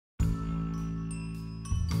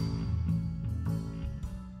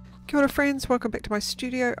Kia ora friends, welcome back to my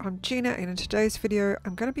studio. I'm Gina, and in today's video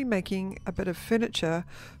I'm going to be making a bit of furniture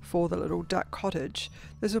for the little duck cottage.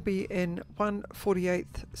 This will be in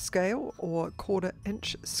 1/48th scale or 1/4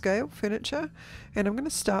 inch scale furniture, and I'm going to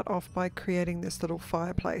start off by creating this little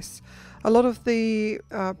fireplace. A lot of the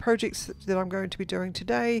projects that I'm going to be doing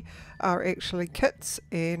today are actually kits,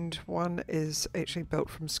 and one is actually built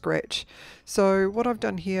from scratch. So what I've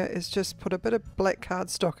done here is just put a bit of black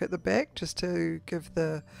cardstock at the back just to give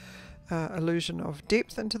the illusion of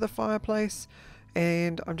depth into the fireplace,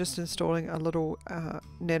 and I'm just installing a little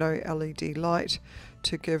nano LED light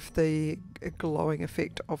to give the glowing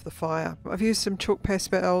effect of the fire. I've used some chalk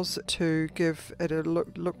pastels to give it a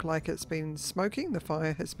look like it's been smoking. The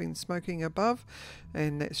fire has been smoking above,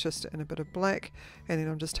 and that's just in a bit of black. And then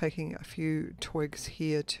I'm just taking a few twigs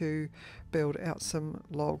here to build out some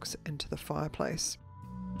logs into the fireplace.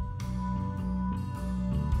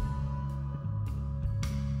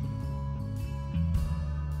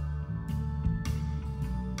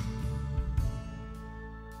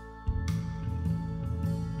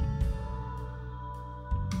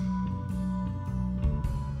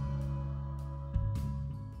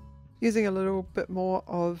 Using a little bit more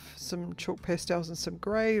of some chalk pastels and some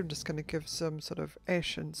grey, I'm just going to give some sort of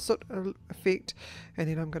ash and soot effect, and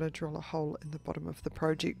then I'm going to drill a hole in the bottom of the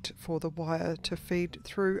project for the wire to feed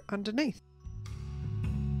through underneath.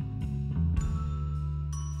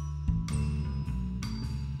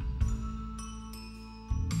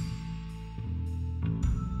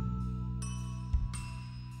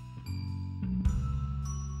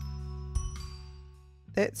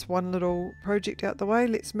 That's one little project out the way.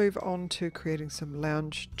 Let's move on to creating some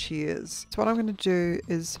lounge chairs. So what I'm going to do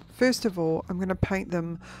is, first of all, I'm going to paint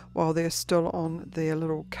them while they're still on their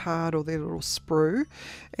little card or their little sprue.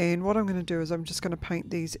 And what I'm going to do is I'm just going to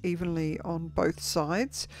paint these evenly on both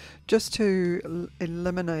sides, just to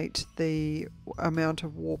eliminate the amount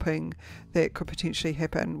of warping that could potentially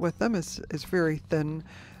happen with them. It's very thin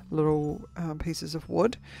little pieces of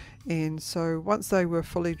wood, and so once they were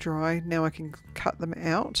fully dry, now I can cut them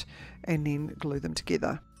out and then glue them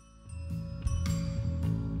together.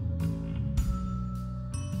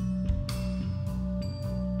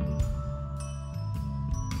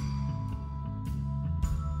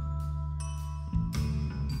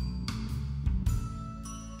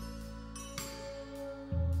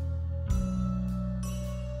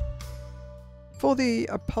 For the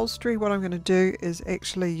upholstery, what I'm going to do is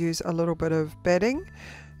actually use a little bit of batting,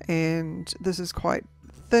 and this is quite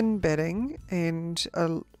thin batting and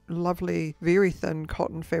a lovely very thin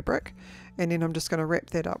cotton fabric, and then I'm just going to wrap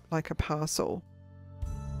that up like a parcel.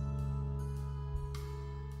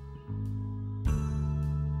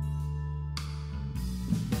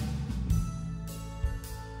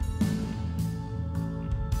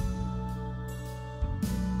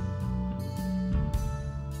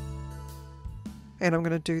 And I'm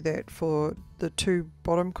going to do that for the two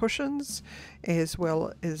bottom cushions, as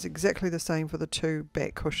well as exactly the same for the two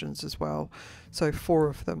back cushions as well. So 4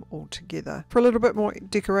 of them all together. For a little bit more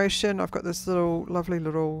decoration, I've got this lovely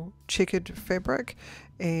little checkered fabric,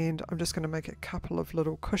 and I'm just going to make a couple of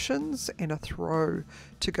little cushions and a throw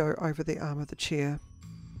to go over the arm of the chair.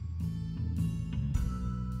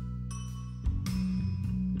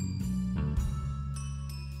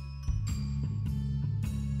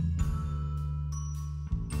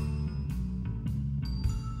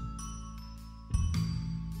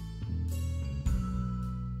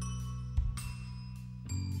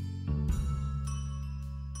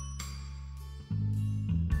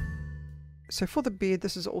 So for the bed,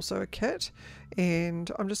 this is also a kit,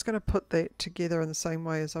 and I'm just going to put that together in the same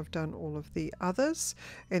way as I've done all of the others,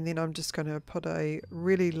 and then I'm just going to put a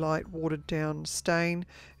really light watered down stain.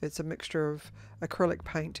 It's a mixture of acrylic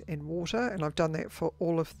paint and water, and I've done that for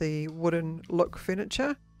all of the wooden look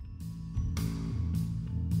furniture.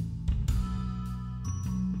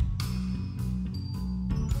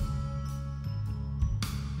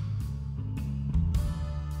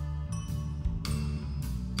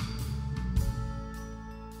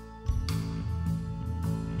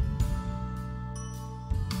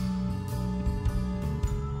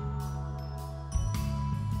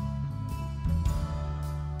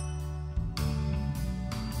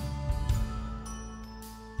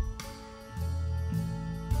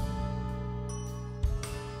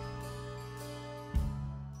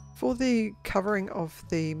 For the covering of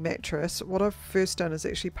the mattress, what I've first done is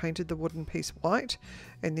actually painted the wooden piece white,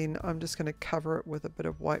 and then I'm just going to cover it with a bit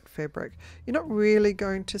of white fabric. You're not really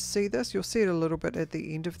going to see this, you'll see it a little bit at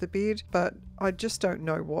the end of the bed, but I just don't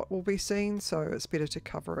know what will be seen, so it's better to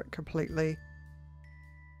cover it completely.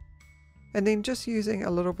 And then just using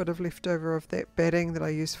a little bit of leftover of that batting that I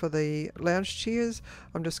used for the lounge chairs,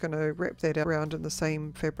 I'm just going to wrap that around in the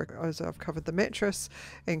same fabric as I've covered the mattress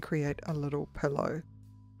and create a little pillow.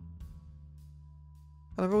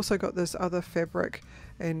 And I've also got this other fabric,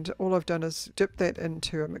 and all I've done is dip that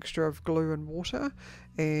into a mixture of glue and water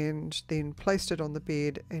and then placed it on the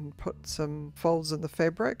bed and put some folds in the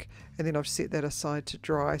fabric, and then I've set that aside to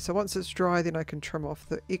dry. So once it's dry, then I can trim off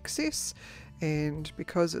the excess, and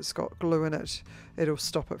because it's got glue in it, it'll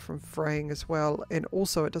stop it from fraying as well, and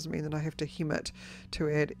also it doesn't mean that I have to hem it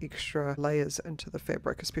to add extra layers into the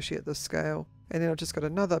fabric, especially at this scale. And then I've just got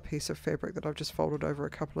another piece of fabric that I've just folded over a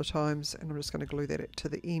couple of times, and I'm just going to glue that to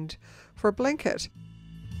the end for a blanket.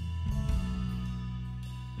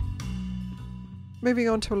 Moving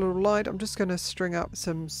on to a little light, I'm just going to string up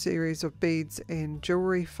some series of beads and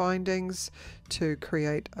jewellery findings to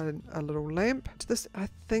create a little lamp. This I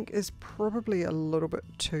think is probably a little bit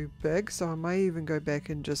too big, so I may even go back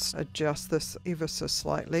and just adjust this ever so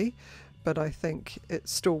slightly, but I think it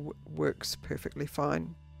still works perfectly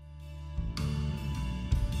fine.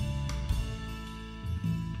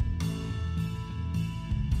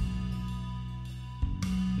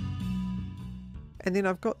 And then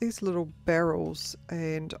I've got these little barrels,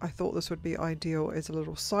 and I thought this would be ideal as a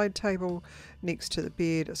little side table next to the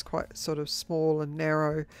bed. It's quite sort of small and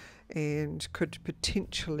narrow and could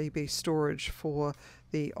potentially be storage for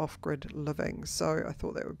the off-grid living. So I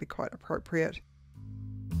thought that would be quite appropriate.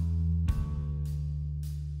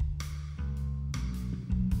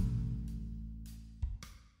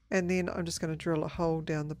 And then I'm just going to drill a hole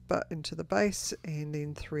down the butt into the base and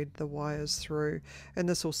then thread the wires through, and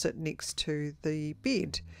this will sit next to the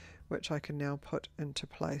bed, which I can now put into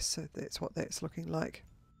place. So that's what that's looking like.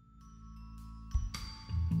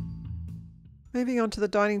 Moving on to the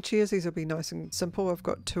dining chairs, these will be nice and simple. I've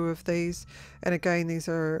got 2 of these, and again these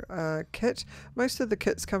are a kit. Most of the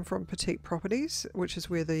kits come from Petite Properties, which is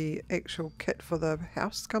where the actual kit for the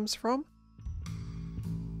house comes from.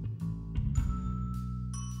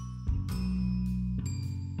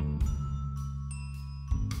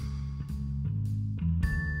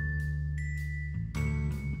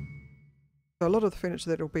 A lot of the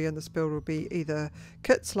furniture that will be in this build will be either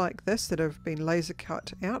kits like this that have been laser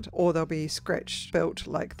cut out, or they'll be scratch built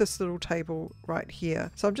like this little table right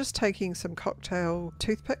here. So I'm just taking some cocktail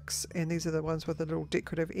toothpicks, and these are the ones with the little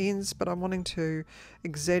decorative ends, but I'm wanting to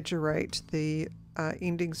exaggerate the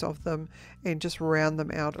endings of them and just round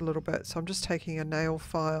them out a little bit. So I'm just taking a nail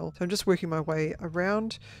file. So I'm just working my way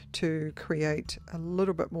around to create a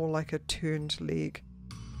little bit more like a turned leg.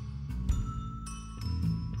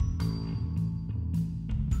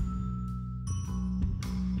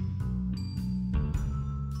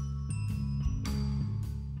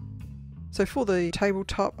 So for the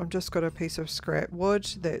tabletop, I've just got a piece of scrap wood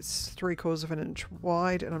that's 3/4 of an inch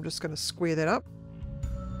wide, and I'm just going to square that up.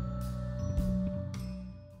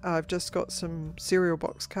 I've just got some cereal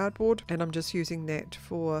box cardboard, and I'm just using that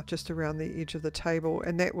for just around the edge of the table,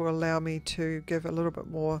 and that will allow me to give a little bit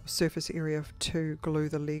more surface area to glue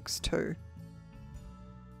the legs to.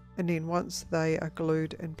 And then once they are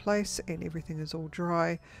glued in place and everything is all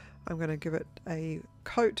dry, I'm going to give it a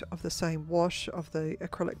coat of the same wash of the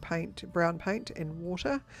acrylic paint, brown paint, and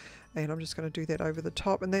water, and I'm just going to do that over the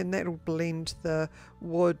top, and then that'll blend the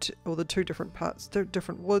wood, or the 2 different parts, 2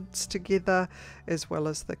 different woods together, as well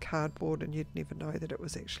as the cardboard, and you'd never know that it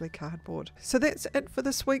was actually cardboard. So that's it for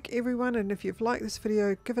this week, everyone, and if you've liked this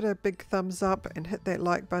video, give it a big thumbs up and hit that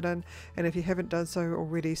like button, and if you haven't done so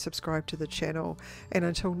already, subscribe to the channel. And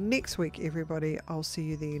until next week, everybody, I'll see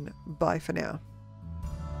you then. Bye for now.